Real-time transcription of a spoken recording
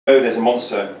know there's a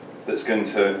monster that's going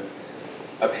to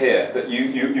appear, but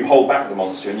you hold back the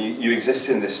monster, and you exist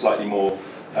in this slightly more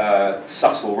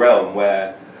subtle realm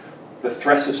where the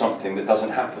threat of something that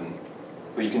doesn't happen,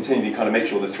 but you continually kind of make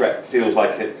sure the threat feels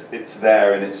like it's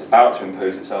there and it's about to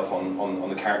impose itself on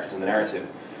the characters and the narrative.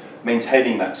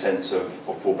 Maintaining that sense of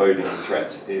foreboding and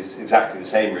threat is exactly the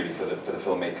same, really, for the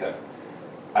filmmaker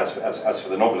as for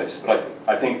the novelist. But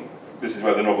I think this is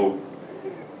where the novel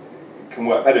can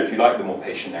work better if you like the more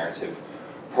patient narrative.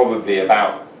 Probably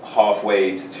about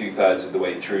halfway to 2/3 of the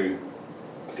way through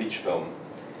a feature film,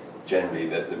 generally,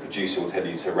 the producer will tell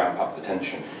you to ramp up the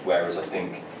tension. Whereas I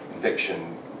think in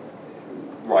fiction,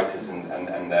 writers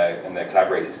and their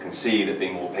collaborators can see that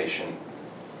being more patient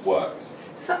works.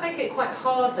 Does that make it quite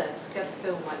hard then to get a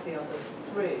film like the others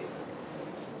through?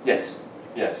 Yes,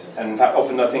 yes. And in fact,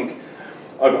 often I think,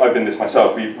 I've been this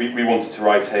myself, we wanted to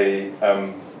write a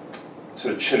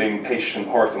sort of chilling, patient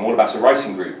horror film all about a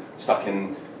writing group stuck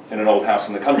in an old house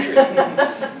in the country.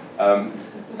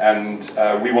 And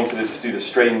we wanted to just do the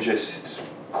strangest,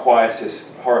 quietest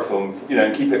horror film, you know,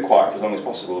 and keep it quiet for as long as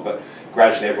possible, but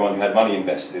gradually everyone who had money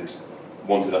invested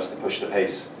wanted us to push the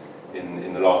pace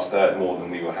in the last third more than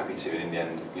we were happy to, and in the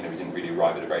end, you know, we didn't really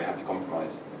arrive at a very happy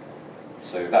compromise.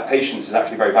 So that patience is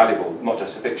actually very valuable, not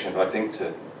just to fiction, but I think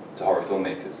to horror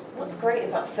filmmakers. What's great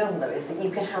about film, though, is that you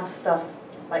can have stuff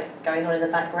like going on in the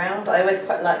background. I always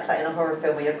quite like that in a horror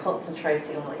film where you're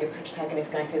concentrating on like your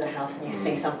protagonist going through the house and you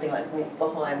see something like walk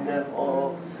behind them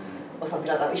or something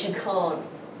like that, which you can't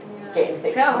get in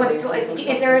fiction. So,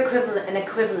 is there an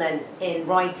equivalent in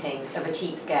writing of a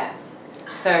cheap scare?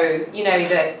 So you know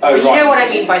that you know what I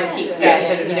mean by the cheap scare.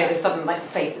 So you know the sudden like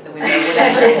face at the window.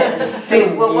 Whatever. So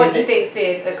what do you think is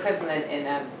the equivalent in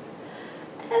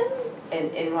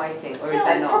writing, or is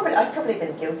there not? I've probably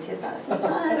been guilty of that a few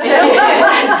times.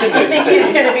 You think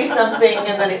it's going to be something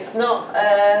and then it's not.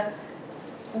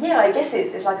 Yeah, I guess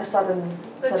it's like a sudden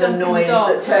noise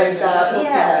that turns out.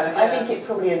 Yeah, I think it's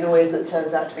probably a noise that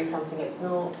turns out to be something it's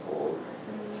not. Or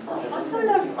I find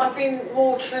I've been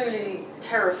more truly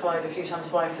terrified a few times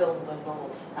by film than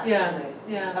novels, actually.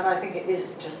 Yeah. And I think it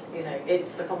is just, you know,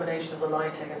 it's the combination of the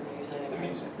lighting and the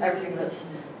music, everything that's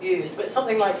used. But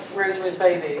something like Rosemary's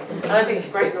Baby, and I think it's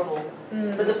a great novel,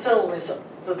 but the film is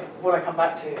what I come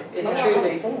back to, is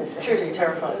truly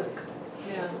terrifying.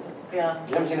 Yeah. You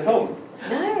haven't seen the film?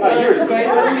 No, oh, you're great.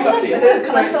 Lucky.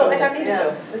 And I thought I don't need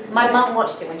a film. My mum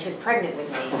watched it when she was pregnant with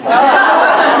me.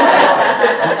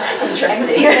 Interesting. And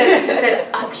she said,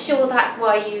 I'm sure that's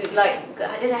why you like.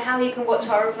 I don't know how you can watch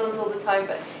horror films all the time,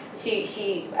 but she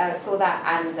saw that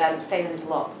and Salem's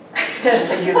Lot.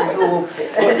 So you absorbed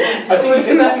it. I think it's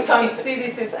the best time to see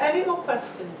these things. Any more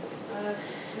questions,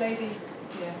 lady?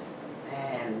 Yeah.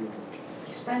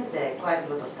 You spent quite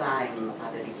a lot of time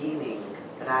at the beginning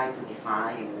trying to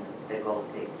define the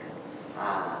Gothic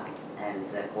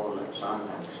and the whole genre,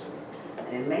 actually. And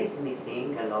it made me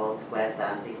think a lot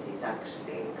whether this is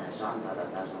actually a genre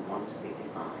that doesn't want to be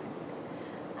defined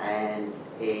and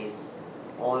is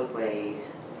always,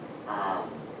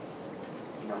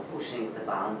 you know, pushing the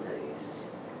boundaries.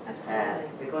 Absolutely.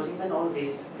 Because even all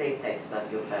these great texts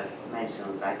that you have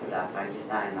mentioned, Dracula,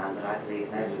 Frankenstein, and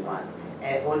Radcliffe, everyone,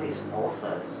 all these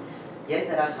authors, yes,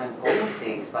 there are some common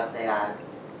things, but they are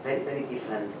very, very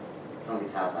different from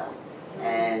each other.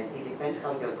 And it depends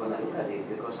how you're going to look at it,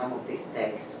 because some of these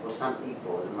texts, for some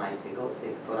people, might be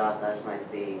Gothic, for others might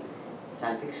be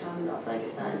science fiction, or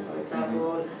Frankenstein, for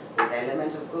example, with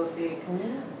elements of Gothic.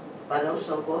 But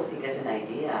also Gothic as an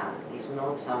idea is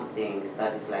not something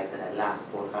that is like the last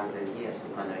 400 years,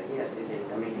 200 years, is it?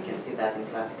 I mean, you can see that in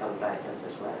classical writers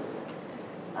as well.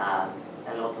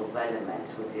 A lot of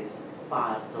elements, which is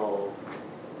part of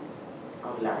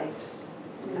our lives.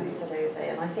 Absolutely,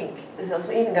 and I think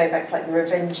even going back to like the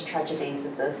revenge tragedies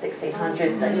of the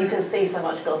 1600s, that you can see so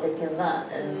much Gothic in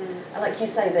that, and like you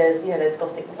say, there's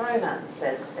Gothic romance,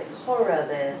 there's Gothic horror,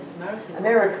 there's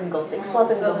American Gothic,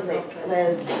 Southern Gothic.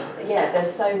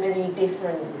 There's so many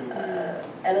different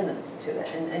elements to it,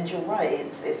 and you're right,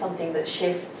 it's something that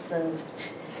shifts and.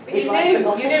 But you know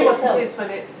what it is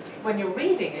when you're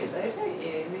reading it, though, don't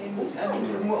you? I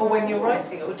mean, or when you're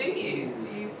writing it, or do you?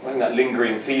 I think that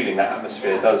lingering feeling, that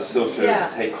atmosphere does sort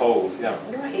of take hold. Yeah.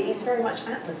 Right, it's very much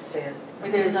atmosphere.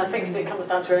 It is. I think if it comes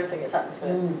down to anything, it's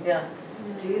atmosphere. Yeah.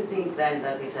 Do you think then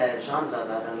that is a genre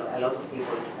that a lot of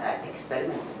people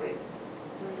experiment with?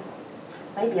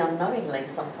 Maybe unknowingly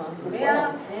sometimes as well.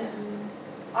 Yeah.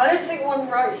 I don't think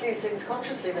one writes these things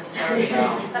consciously necessarily.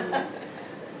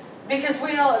 Because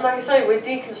we are, like you say, we're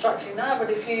deconstructing now,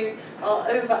 but if you are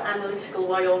over-analytical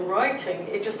while you're writing,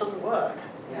 it just doesn't work.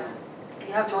 Yeah.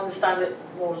 You have to understand it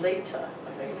more later,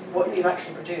 I think. what you've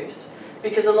actually produced,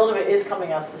 because a lot of it is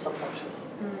coming out of the subconscious.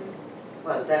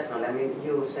 Well, definitely. I mean,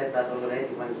 you said that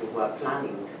already when you were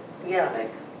planning,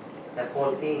 like the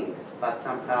whole thing, but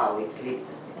somehow it slipped.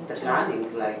 The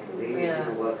planning, like, really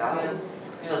didn't work out.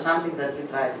 So something that you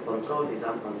try to control is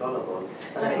uncontrollable.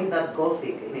 But I think that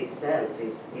Gothic in itself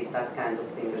is that kind of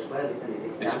thing as well, isn't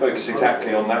it? It's focused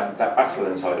exactly on that battle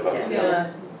inside of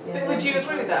us. But would you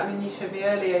agree with that? I mean, you showed me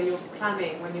earlier you're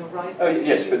planning when you're writing. Oh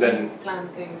yes, but then plan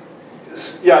things.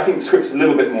 Yeah, I think the script's a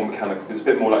little bit more mechanical. It's a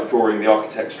bit more like drawing the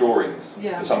architect's drawings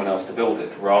for someone else to build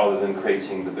it, rather than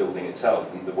creating the building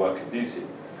itself and the work of beauty.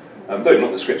 Though not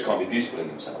that scripts can't be beautiful in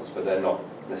themselves, but they're not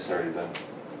necessarily the...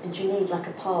 And you need like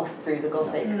a path through the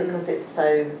Gothic because it's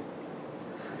so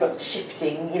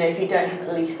shifting. You know, if you don't have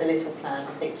at least a little plan,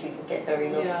 I think you can get very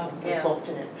lost and swamped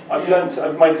in it. I've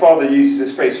learned, my father uses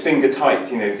this phrase, finger tight,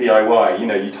 you know, DIY, you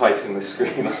know, you tighten the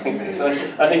screen like this.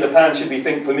 I think the plan should be,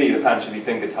 for me, the plan should be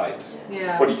finger tight.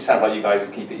 Yeah. Probably sounds like you guys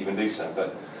keep it even looser,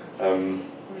 but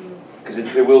because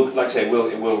it will, like I say, it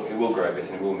will grow a bit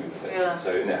and it will move a bit. Yeah.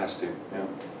 So and it has to. Yeah.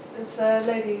 There's a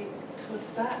lady towards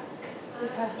the back.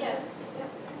 Yes.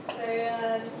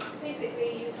 So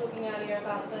basically, you were talking earlier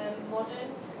about the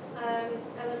modern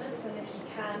elements, and if you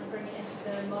can bring it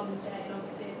into the modern day. And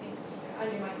obviously, I think I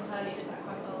know Michael Hurley did that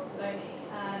quite well with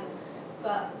Loney,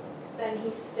 but then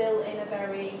he's still in a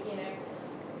very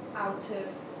out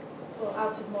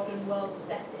of modern world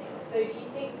setting. So do you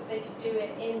think that they could do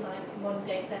it in like modern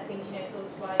day settings? You know, sort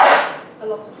of like a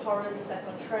lot of horrors are set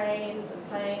on trains and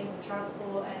planes and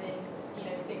transport, and in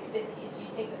big cities. Do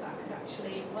you think that could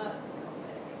actually work?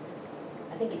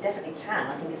 I think it definitely can.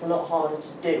 I think it's a lot harder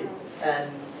to do,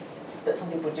 but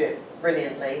some people do it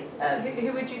brilliantly.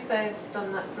 Who would you say has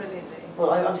done that brilliantly?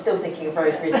 Well, I'm still thinking of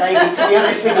Rosemary's Baby, to be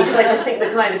honest with you, because I just think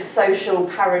the kind of social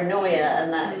paranoia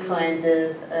and that kind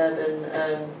of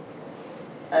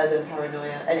urban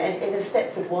paranoia, and in the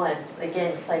Stepford Wives,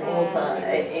 again, same author,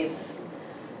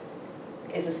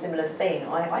 is a similar thing.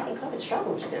 I think I would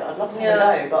struggle to do it. I'd love to have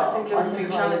a go, but I think it would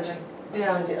be challenging. I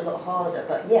find it a lot harder.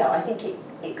 But yeah, I think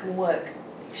it can work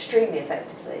extremely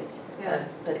effectively,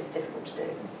 but it's difficult to do.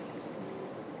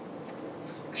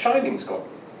 Shining's got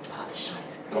The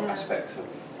Shining's aspects of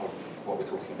what we're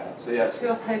talking about. So yeah, it's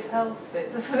your hotels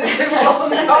bit, doesn't it? It's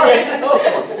long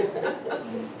corridors.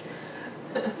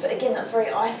 But again, that's very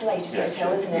isolated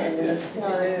hotel, isn't it? And in the snow,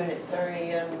 and it's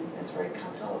very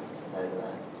cut off. So.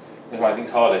 I think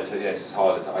it's harder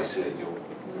to isolate your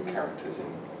characters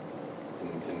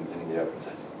in the urban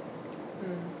setting.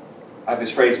 I have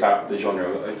this phrase about the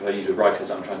genre I use with writers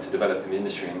that I'm trying to develop in the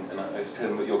industry, and I tell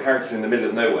them that your character in the middle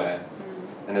of nowhere,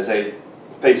 and as they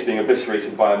face being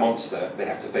obliterated by a monster, they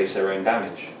have to face their own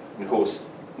damage. And of course,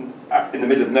 in the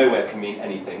middle of nowhere can mean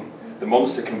anything. The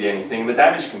monster can be anything, the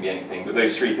damage can be anything, but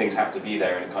those three things have to be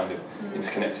there in a kind of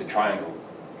interconnected triangle.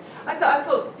 I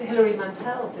thought Hilary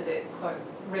Mantel did it quite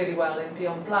really well in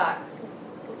Beyond Black.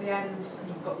 I thought the end sort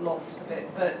of got lost a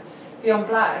bit, but Beyond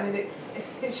Black, I mean,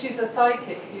 she's a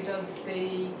psychic who does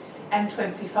the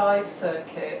M25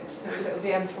 circuit, so the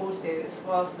M40, it's a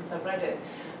while since I've read it,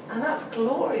 and that's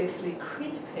gloriously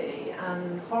creepy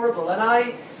and horrible. And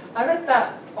I read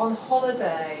that on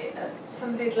holiday.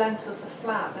 Somebody had lent us a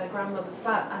flat, their grandmother's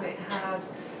flat, and it had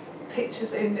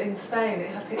pictures in Spain.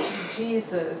 It had pictures of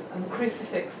Jesus and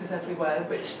crucifixes everywhere,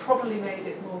 which probably made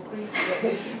it more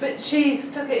creepy. But she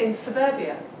stuck it in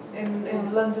suburbia,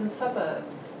 in London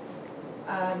suburbs.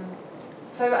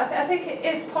 So I think it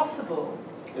is possible.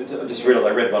 I just realised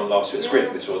I read one last week. I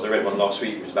read one last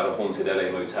week, which was about a haunted LA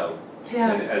motel.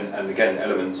 Yeah. And again,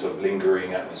 elements of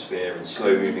lingering atmosphere and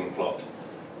slow-moving plot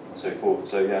and so forth.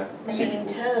 So yeah. And the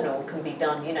internal can be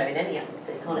done, in any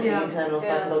atmosphere, can't it? The internal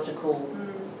psychological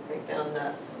breakdown.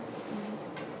 That's.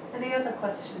 Any other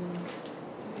questions?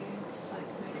 Would you just like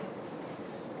to make it?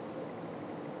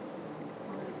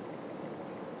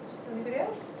 Anybody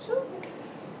else? Sure.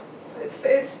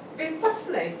 It's been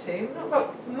fascinating. We've not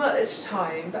got much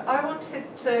time, but I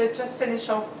wanted to just finish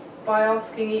off by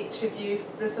asking each of you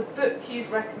if there's a book you'd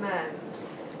recommend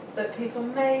that people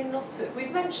may not have.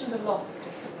 We've mentioned a lot of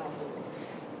different novels.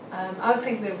 I was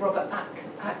thinking of Robert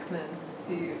Ackman,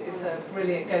 who is a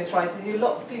brilliant ghostwriter who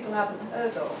lots of people haven't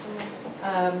heard of,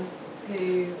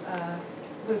 who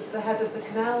was the head of the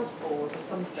Canals Board or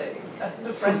something, and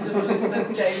a friend of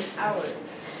Elizabeth James Howard,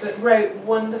 that wrote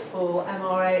wonderful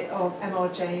M.R.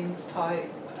 James type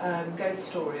ghost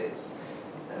stories,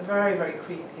 very, very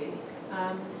creepy.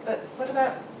 But what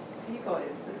about you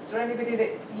guys? Is there anybody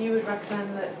that you would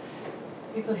recommend that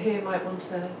people here might want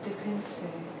to dip into?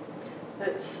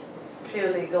 That's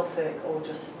purely Gothic or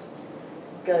just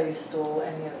ghost or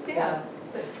any of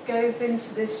that goes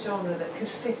into this genre that could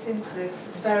fit into this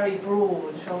very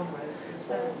broad genre, as you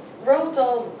said? Roald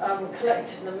Dahl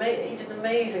collected he did an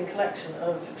amazing collection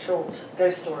of short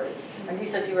ghost stories, and he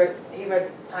said he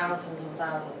read thousands and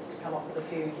thousands to come up with a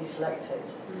few he selected.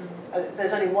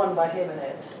 There's only one by him in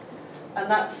it, and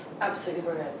that's absolutely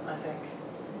brilliant, I think.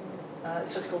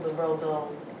 It's just called the Roald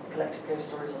Dahl Collected Ghost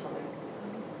Stories or something.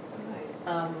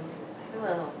 Who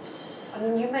else? I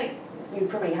mean, you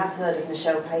probably have heard of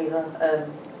Michelle Paver,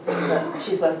 but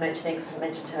she's worth mentioning because I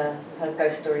mentioned her. Her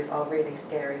ghost stories are really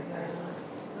scary.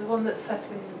 The one that's set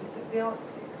in, is it the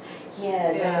Arctic?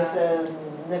 Yeah, there's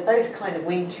they're both kind of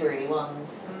wintry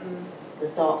ones.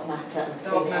 There's Dark Matter and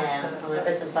Thin Air, and I've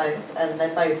read them both, and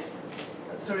they're both.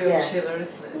 That's a real chiller,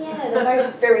 isn't it? Yeah, they're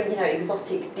both very,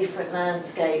 exotic, different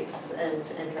landscapes and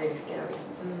really scary.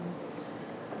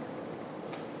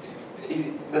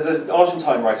 There's an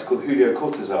Argentine writer called Julio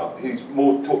Cortázar who's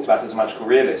more talked about as a magical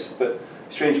realist, but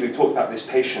strangely we've talked about this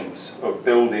patience of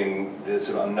building the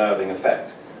sort of unnerving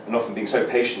effect, and often being so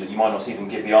patient that you might not even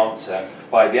give the answer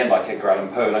by the end, like Edgar Allan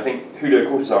Poe. And I think Julio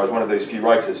Cortázar is one of those few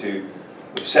writers who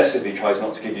obsessively tries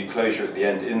not to give you closure at the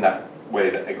end in that way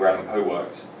that Edgar Allan Poe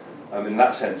works. In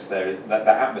that sense, that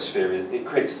atmosphere, it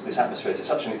creates this atmosphere to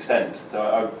such an extent, so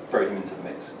I would throw him into the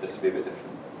mix just to be a bit different.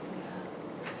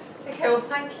 Okay, well,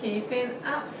 thank you. You've been an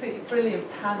absolutely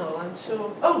brilliant panel, I'm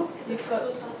sure. Oh, you've got... to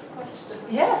ask a question?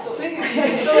 Yes, please.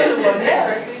 You saw the one,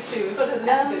 yeah, please do. We've got a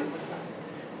little bit more time.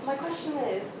 My question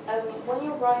is, when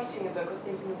you're writing a book or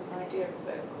thinking of an idea of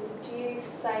a book, do you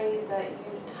say that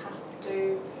you'd have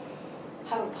to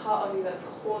have a part of you that's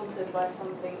haunted by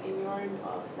something in your own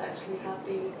past to actually have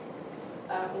the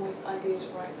almost idea to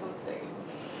write something?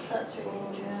 That's really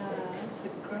interesting. Yeah, that's a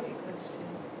great question.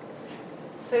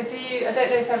 So do you, I don't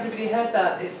know if everybody heard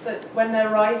that, it's that when they're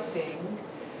writing,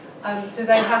 do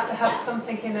they have to have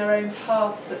something in their own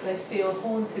past that they feel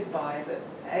haunted by that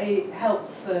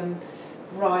helps them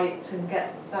write and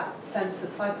get that sense of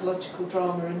psychological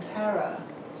drama and terror?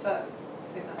 I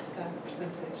think that's a fair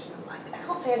representation. I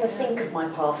can't say I ever think of my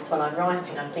past when I'm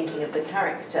writing, I'm thinking of the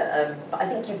character, but I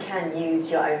think you can use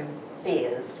your own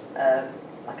fears.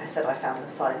 Like I said, I found the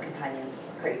Silent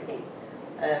Companions creepy.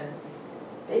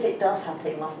 If it does happen,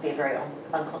 it must be a very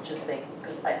unconscious thing,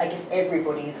 because I guess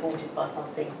everybody is haunted by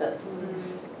something, but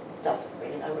doesn't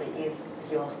really know what it is,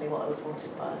 if you ask me what I was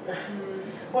haunted by.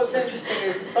 What's interesting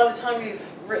is, by the time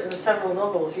you've written several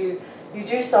novels, you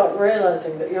do start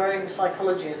realising that your own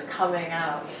psychology is coming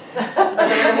out in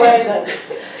a way that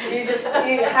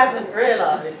you hadn't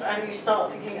realised, and you start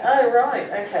thinking, oh right,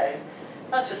 okay,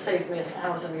 that's just saved me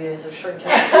 1,000 years of shrinking.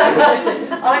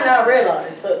 I now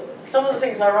realise that some of the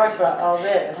things I write about are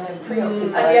this,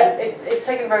 and yet it's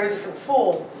taken very different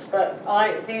forms, but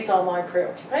these are my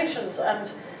preoccupations,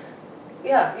 and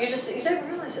yeah, you don't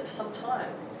realise it for some time.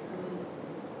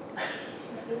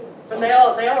 But they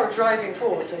are a driving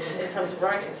force in terms of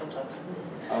writing sometimes.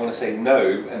 I want to say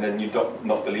no, and then you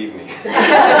not believe me.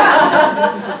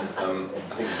 I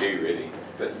think you do, really.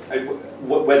 But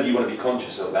whether you want to be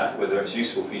conscious of that, whether it's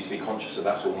useful for you to be conscious of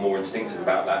that or more instinctive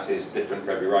about that, is different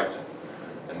for every writer.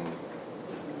 And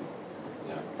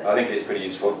I think it's pretty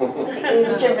useful. I think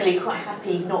we're generally quite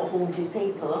happy, not haunted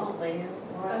people, aren't we?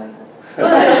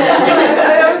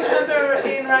 I always remember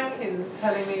Ian Rankin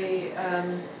telling me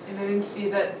in an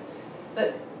interview that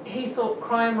he thought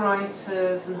crime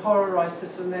writers and horror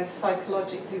writers were the most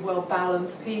psychologically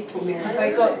well-balanced people because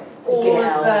they got all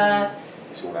of their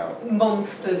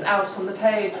monsters out on the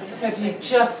page. He said you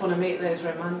just want to meet those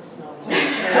romance novels.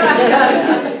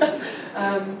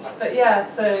 But yeah,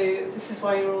 so this is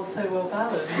why you're all so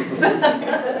well-balanced.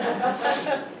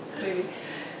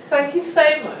 Thank you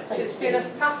so much. It's been a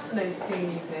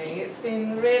fascinating evening. It's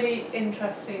been really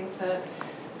interesting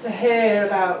to hear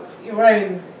about your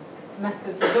own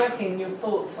methods of working and your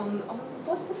thoughts on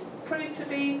what has proved to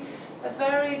be a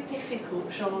very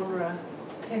difficult genre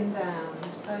to pin down.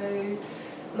 So,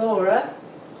 Laura,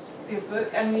 your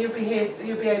book, and you'll be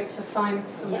able to sign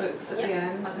some books at the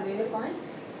end, I believe.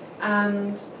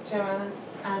 And Joanna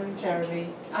and Jeremy,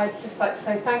 I'd just like to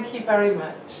say thank you very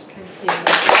much. Thank you.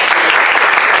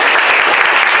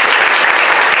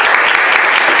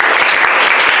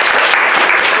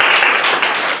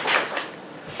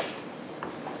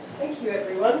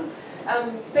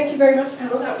 Thank you very much,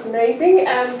 panel. That was amazing.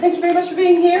 Thank you very much for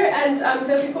being here, and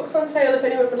there'll be books on sale if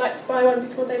anyone would like to buy one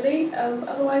before they leave.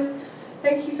 Otherwise,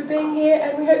 thank you for being here,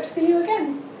 and we hope to see you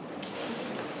again.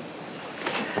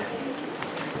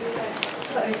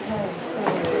 Okay,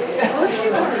 sorry.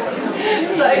 Oh,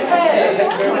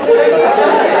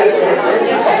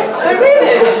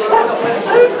 really? I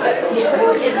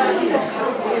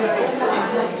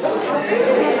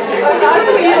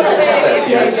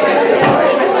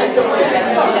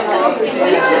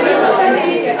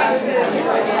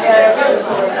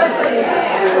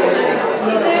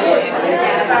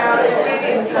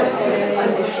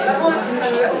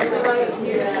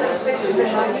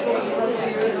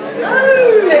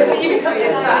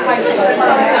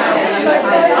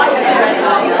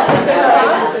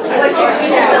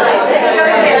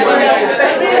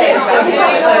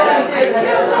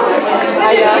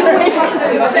you were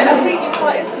I think you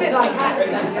quite, it's a bit like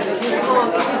accents. If you don't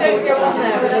go on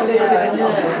there with a little bit of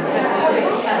nerves,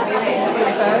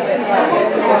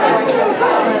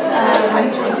 I'm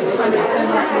just trying to turn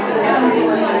up.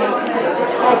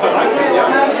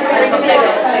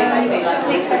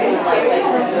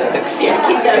 Yeah,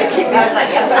 keep going, keep going. Get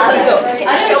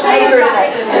the shop paper in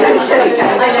there. Thank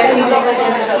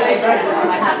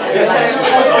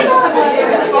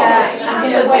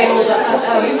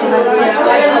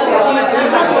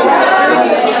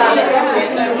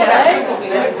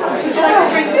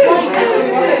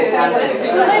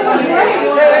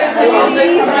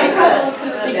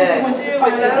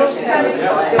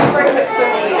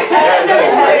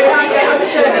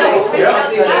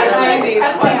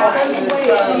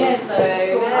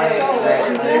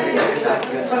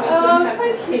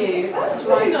you. That's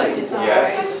really nice.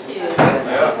 Thank you.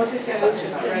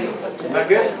 Is that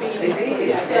good?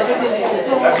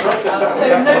 That's right, just that's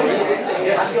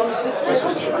yes.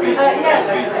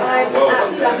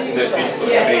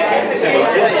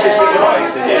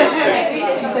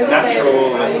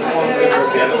 Natural and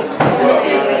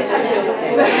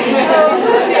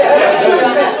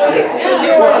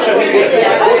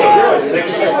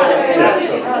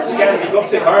Scandinavian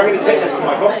Gothic. I'm going to take this to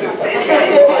my bosses.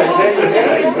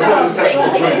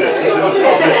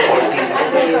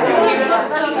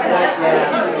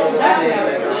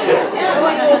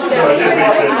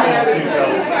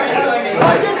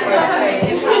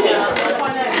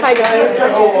 Hi guys.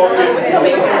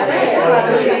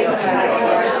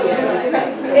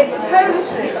 It's Polish.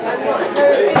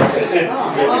 That's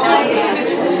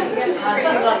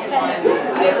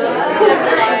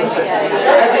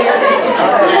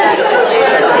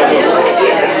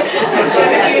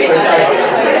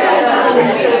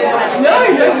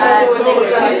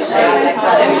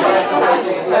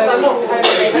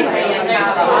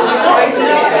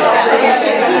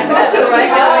all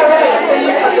right.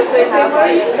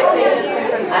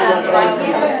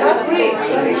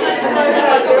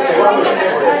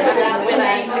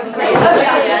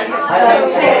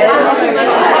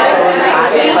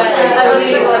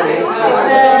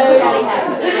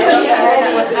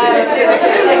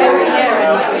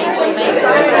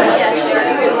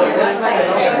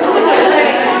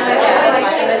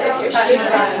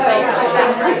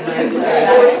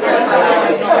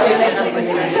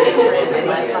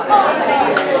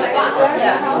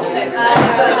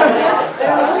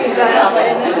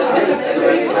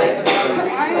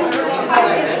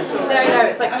 No,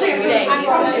 it's like 2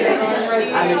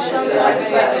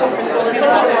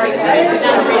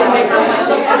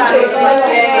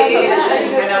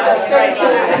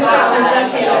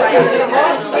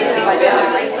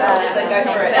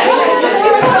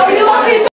 days.